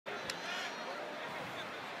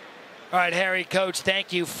All right, Harry, coach,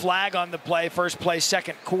 thank you. Flag on the play, first play,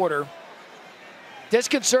 second quarter.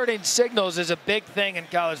 Disconcerting signals is a big thing in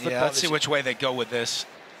college football. Yeah, let's see which way they go with this.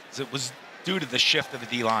 It was due to the shift of the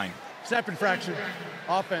D-line. Snap infraction.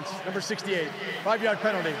 Offense, number 68. 5-yard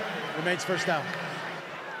penalty. Remains first down.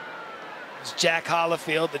 It's Jack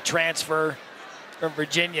Hollifield, the transfer from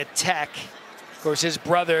Virginia Tech. Of course, his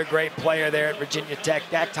brother, a great player there at Virginia Tech,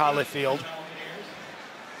 Jack Hollifield.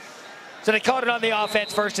 So they called it on the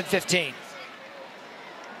offense, 1st and 15.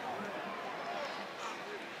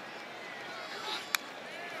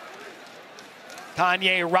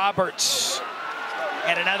 Kanye Roberts,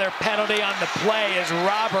 and another penalty on the play as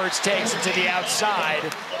Roberts takes it to the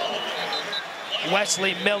outside.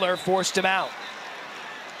 Wesley Miller forced him out.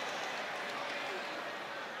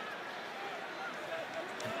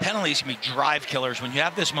 Penalties can be drive killers. When you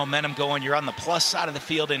have this momentum going, you're on the plus side of the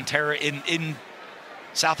field in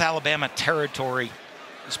South Alabama territory.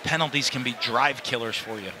 These penalties can be drive killers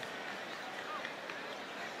for you.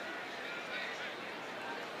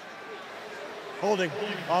 Holding.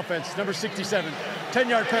 Offense, number 67.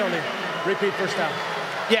 10-yard penalty. Repeat first down.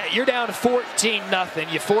 Yeah, you're down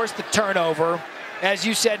 14-0. You forced the turnover, as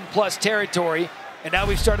you said, in plus territory. And now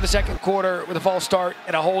we've started the second quarter with a false start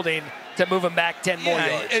and a holding to move them back 10 more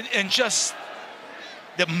yards. And just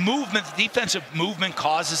the movement, the defensive movement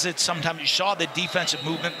causes it. Sometimes you saw the defensive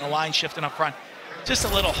movement and the line shifting up front. Just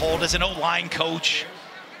a little hold. As an O-line coach,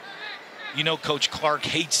 you know Coach Clark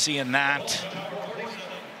hates seeing that.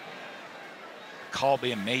 Call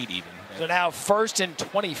being made even. So now 1st and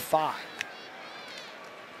 25.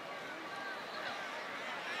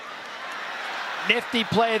 Nifty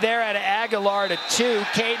play there out of Aguilar to 2.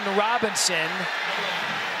 Caden Robinson.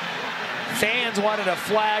 Fans wanted a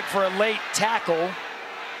flag for a late tackle.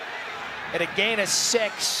 And a gain of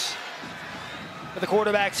 6 for the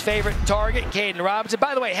quarterback's favorite target, Caden Robinson.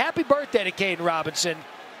 By the way, happy birthday to Caden Robinson,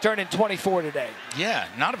 turning 24 today. Yeah,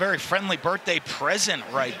 not a very friendly birthday present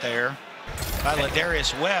right there by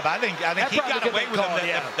Ladarius Webb. I think he got away with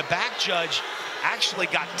it. The back judge actually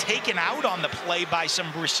got taken out on the play by some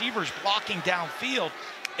receivers blocking downfield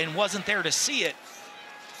and wasn't there to see it.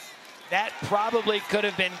 That probably could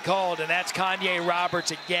have been called, and that's Kanye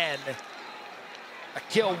Roberts again.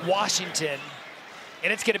 Akil Washington,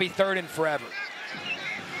 and it's going to be 3rd and forever.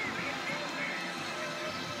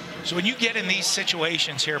 So when you get in these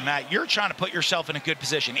situations here, Matt, you're trying to put yourself in a good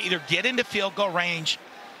position. Either get into field goal range,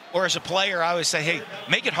 or as a player, I always say, hey,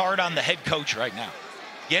 make it hard on the head coach right now.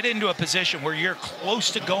 Get into a position where you're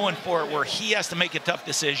close to going for it, where he has to make a tough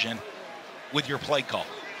decision with your play call.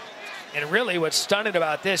 And really what's stunning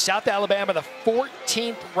about this, South Alabama, the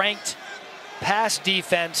 14th ranked pass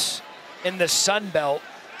defense in the Sun Belt.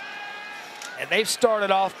 And they've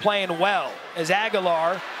started off playing well as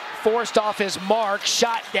Aguilar forced off his mark,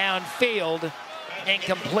 shot downfield,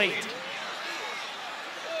 incomplete.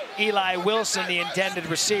 Eli Wilson, the intended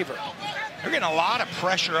receiver. They're getting a lot of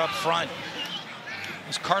pressure up front.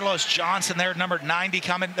 There's Carlos Johnson there, number 90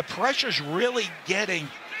 coming. The pressure's really getting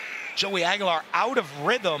Joey Aguilar out of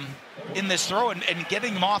rhythm in this throw and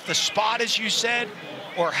getting him off the spot, as you said,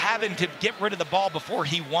 or having to get rid of the ball before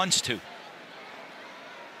he wants to.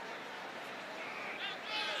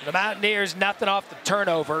 The Mountaineers, nothing off the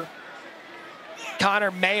turnover. Connor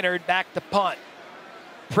Maynard back to punt.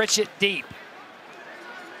 Pritchett deep.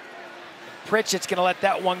 Pritchett's going to let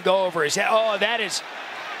that one go over his head. Oh, that is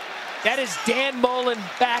Dan Mullen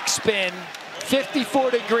backspin,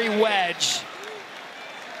 54-degree wedge.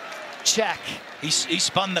 Check. He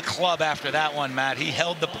spun the club after that one, Matt. He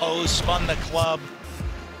held the pose, spun the club.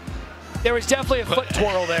 There was definitely a foot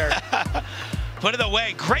twirl there. Put it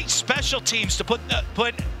away. Great special teams to put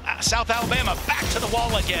South Alabama back to the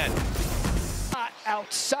wall again.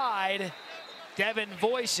 Outside, Devin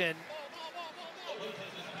Voisin.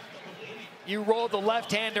 You roll the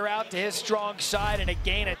left-hander out to his strong side and a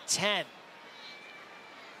gain of 10.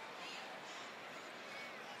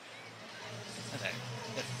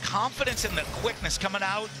 The confidence and the quickness coming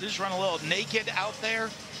out. Just run a little naked out there.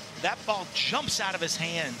 That ball jumps out of his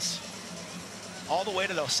hands all the way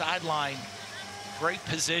to the sideline. Great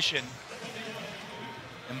position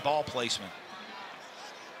and ball placement.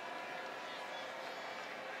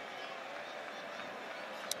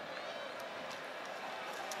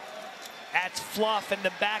 That's Fluff in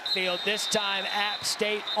the backfield. This time App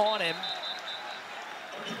State on him.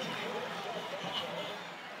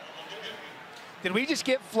 Did we just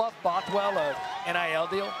give Fluff Bothwell a NIL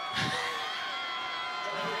deal?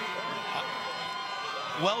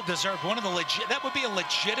 Well deserved. One of the that would be a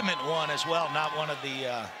legitimate one as well, not one of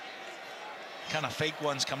the kind of fake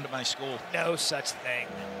ones come to my school. No such thing.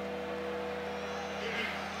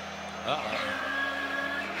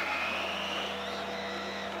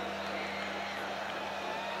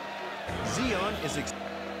 Zion is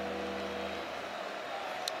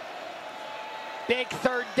big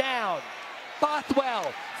third down.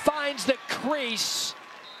 Bothwell finds the crease,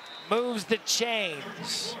 moves the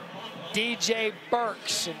chains. DJ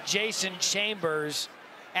Burks and Jason Chambers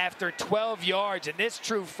after 12 yards, and this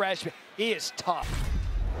true freshman, he is tough.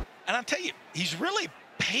 And I'll tell you, he's really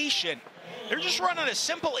patient. They're just running a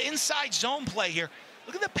simple inside zone play here.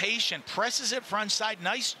 Look at the patient, presses it front side,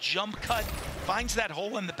 nice jump cut, finds that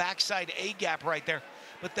hole in the backside A-gap right there.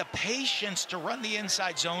 But the patience to run the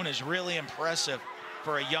inside zone is really impressive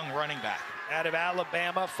for a young running back. Out of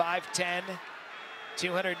Alabama, 5'10",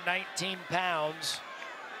 219 pounds.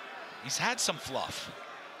 He's had some fluff.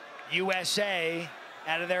 USA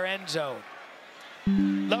out of their end zone.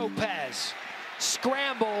 Lopez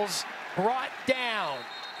scrambles, brought down.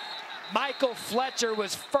 Michael Fletcher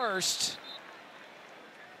was first.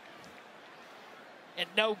 And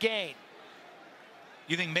no gain.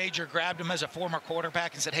 You think Major grabbed him as a former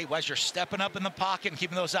quarterback and said, hey, Wes, you're stepping up in the pocket and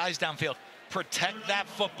keeping those eyes downfield. Protect that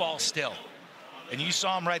football still. And you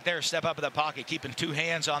saw him right there step up in the pocket, keeping two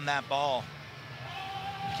hands on that ball,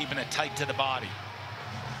 keeping it tight to the body.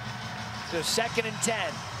 So 2nd and 10.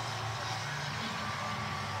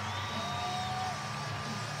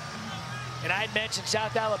 And I had mentioned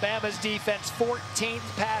South Alabama's defense, 14th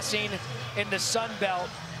passing in the Sun Belt.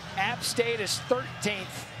 App State is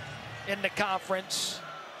 13th in the conference.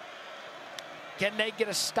 Can they get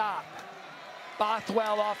a stop?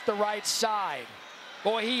 Bothwell off the right side.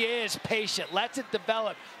 Boy, he is patient. Lets it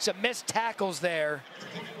develop. Some missed tackles there.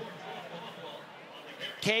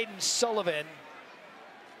 Caden Sullivan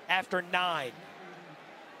after 9.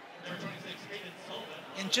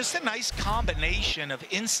 And just a nice combination of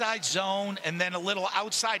inside zone and then a little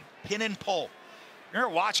outside pin and pull. You're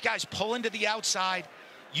gonna watch guys pull into the outside,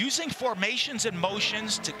 using formations and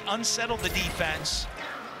motions to unsettle the defense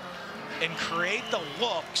and create the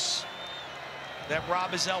looks that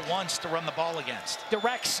Rob Ezell wants to run the ball against.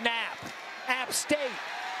 Direct snap. App State.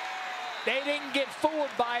 They didn't get fooled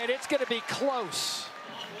by it. It's going to be close.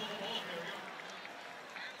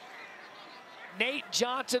 Nate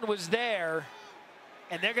Johnson was there,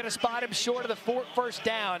 and they're going to spot him short of the first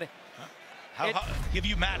down. Give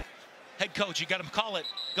you Matt, head coach, you got him call it.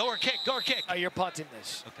 Go or kick, go or kick. Oh, you're punting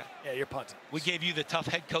this. Okay. Yeah, you're punting. We gave you the tough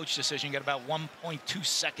head coach decision. You got about 1.2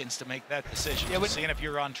 seconds to make that decision. Yeah, seeing if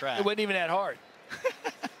you're on track. It wasn't even that hard.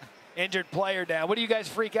 Injured player down. What do you guys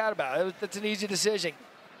freak out about? That's an easy decision.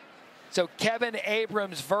 So Kevin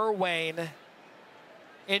Abrams Verwain,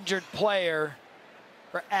 injured player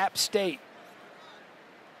for App State.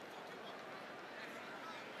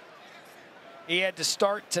 He had to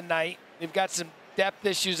start tonight. They've got some depth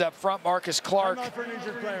issues up front. Marcus Clark. Not for an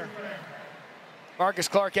injured player. Marcus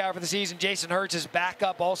Clark out for the season. Jason Hurts is back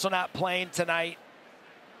up, also not playing tonight.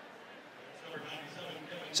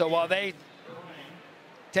 So while they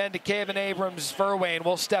tend to Kevin Abrams Verwain,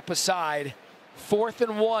 we'll step aside. 4th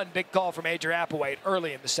and 1, big call from Major Applewhite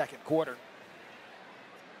early in the second quarter.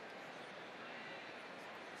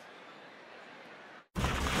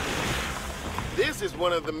 This is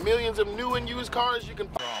one of the millions of new and used cars you can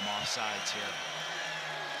buy. Draw him offsides here.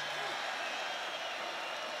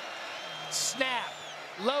 Snap.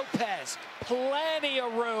 Lopez. Plenty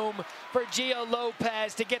of room for Gio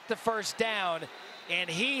Lopez to get the first down. And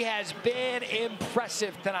he has been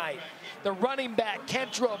impressive tonight. The running back,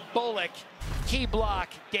 Kendra Bullock, key block,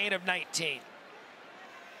 gain of 19.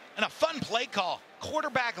 And a fun play call.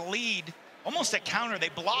 Quarterback lead, almost a counter. They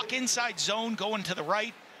block inside zone going to the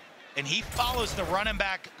right, and he follows the running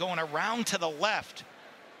back going around to the left.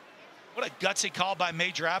 What a gutsy call by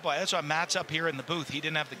Major Applewhite. That's why Matt's up here in the booth. He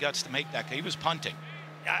didn't have the guts to make that. He was punting.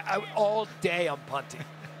 All day I'm punting.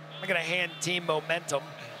 I'm going to hand team momentum.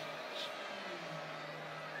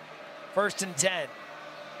 1st and 10.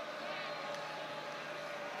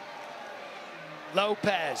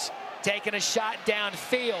 Lopez taking a shot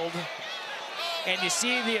downfield. And you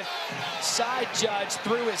see the side judge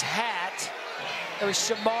threw his hat. It was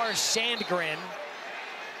Shamar Sandgren.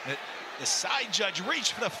 The side judge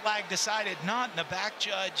reached for the flag, decided not, and the back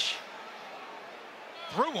judge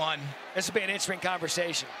threw one. This will be an interesting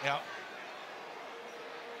conversation. Yeah.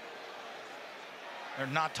 They're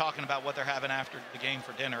not talking about what they're having after the game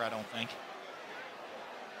for dinner, I don't think.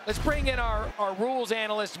 Let's bring in our rules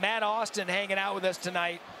analyst, Matt Austin, hanging out with us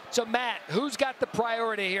tonight. So, Matt, who's got the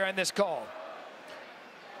priority here on this call?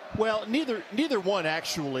 Well, neither one,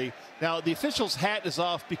 actually. Now, the official's hat is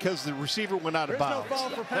off because the receiver went out of bounds. No foul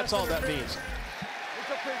for pass That's all that interference. means. It's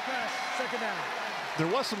a free pass. 2nd down.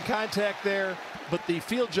 There was some contact there, but the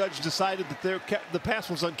field judge decided that the pass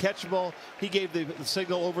was uncatchable. He gave the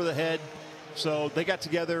signal over the head, so they got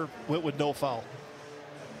together, went with no foul.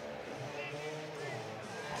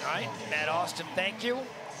 All right, Matt Austin, thank you.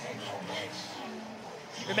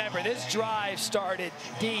 Remember, this drive started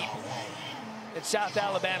deep in South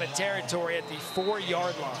Alabama territory at the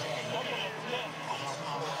 4-yard line.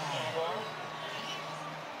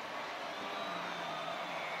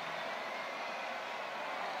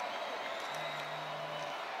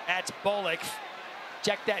 That's Bullock.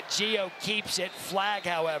 Check that. Gio keeps it. Flag,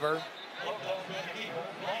 however.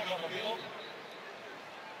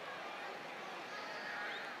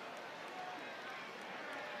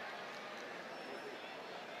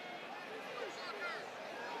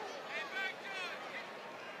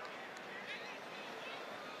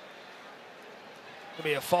 It'll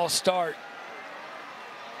be a false start.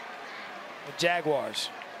 The Jaguars.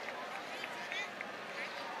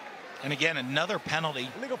 And again, another penalty.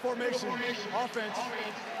 Illegal formation, offense.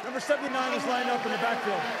 Number 79 is lined up in the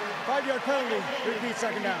backfield. 5-yard penalty, repeat,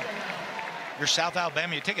 second down. You're South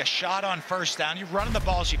Alabama, you take a shot on first down, you're running the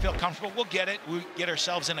ball so you feel comfortable. We'll get it. We get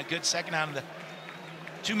ourselves in a good second down.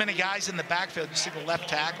 Too many guys in the backfield. You see the left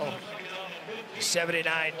tackle.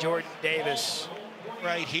 79, Jordan Davis.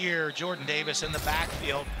 Right here, Jordan Davis in the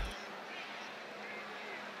backfield.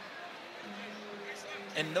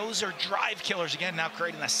 And those are drive killers again, now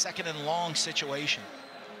creating a second and long situation.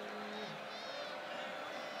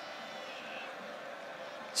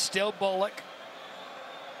 Still Bullock.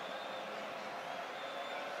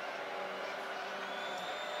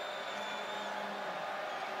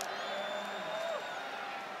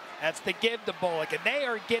 That's the give to Bullock, and they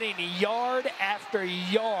are getting yard after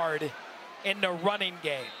yard in the running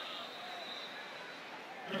game.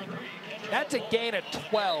 That's a gain of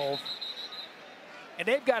 12. And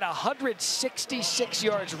they've got 166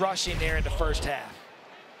 yards rushing there in the first half.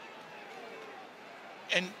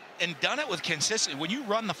 And done it with consistency. When you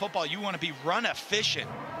run the football, you want to be run efficient.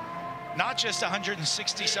 Not just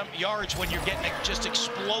 160-something yards when you're getting just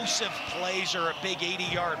explosive plays or a big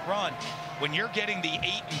 80-yard run. When you're getting the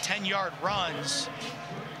 8- and 10-yard runs,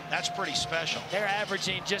 that's pretty special. They're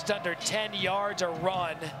averaging just under 10 yards a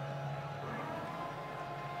run.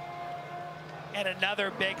 And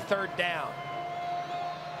another big third down.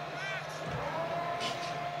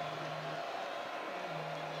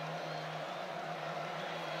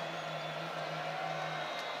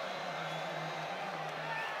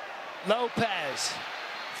 Lopez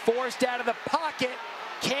forced out of the pocket,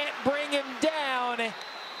 can't bring him down.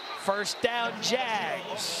 First down,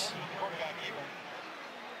 Jags.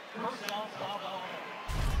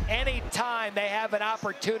 Anytime they have an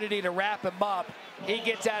opportunity to wrap him up, he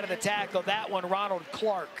gets out of the tackle. That one, Ronald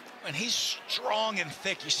Clark. And he's strong and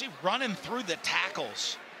thick. You see, running through the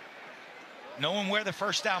tackles, knowing where the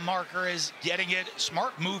first down marker is, getting it.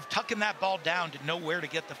 Smart move, tucking that ball down to know where to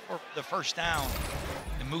get the first down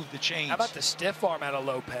and move the chains. How about the stiff arm out of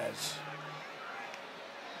Lopez?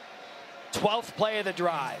 12th play of the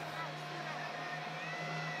drive.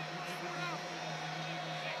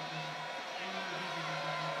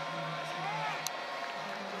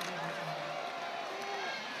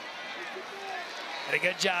 And a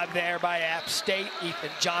good job there by App State.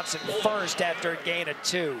 Ethan Johnson first after a gain of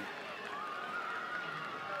 2.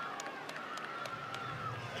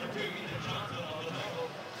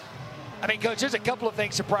 I mean, Coach, there's a couple of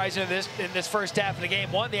things surprising in this first half of the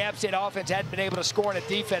game. One, the App State offense hadn't been able to score in a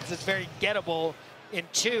defense that's very gettable. And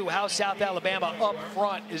 2, how South Alabama up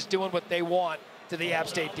front is doing what they want to the App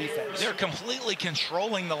State defense. They're completely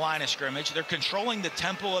controlling the line of scrimmage. They're controlling the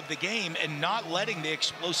tempo of the game and not letting the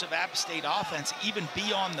explosive App State offense even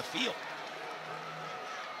be on the field.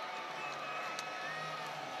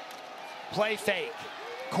 Play fake,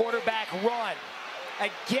 quarterback run.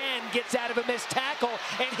 Again, gets out of a missed tackle,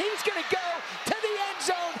 and he's going to go to the end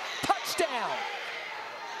zone. Touchdown.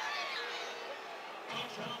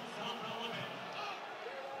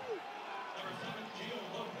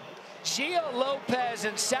 Gio Lopez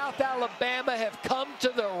and South Alabama have come to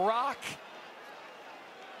the rock,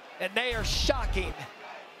 and they are shocking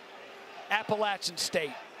Appalachian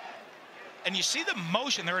State. And you see the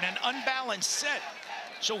motion. They're in an unbalanced set.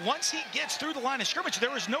 So once he gets through the line of scrimmage,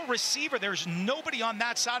 there is no receiver. There's nobody on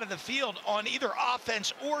that side of the field on either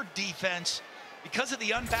offense or defense because of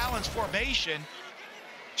the unbalanced formation.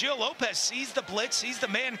 Gio Lopez sees the blitz, sees the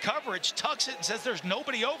man coverage, tucks it and says there's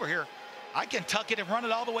nobody over here. I can tuck it and run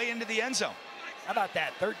it all the way into the end zone. How about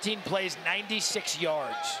that? 13 plays, 96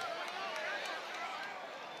 yards.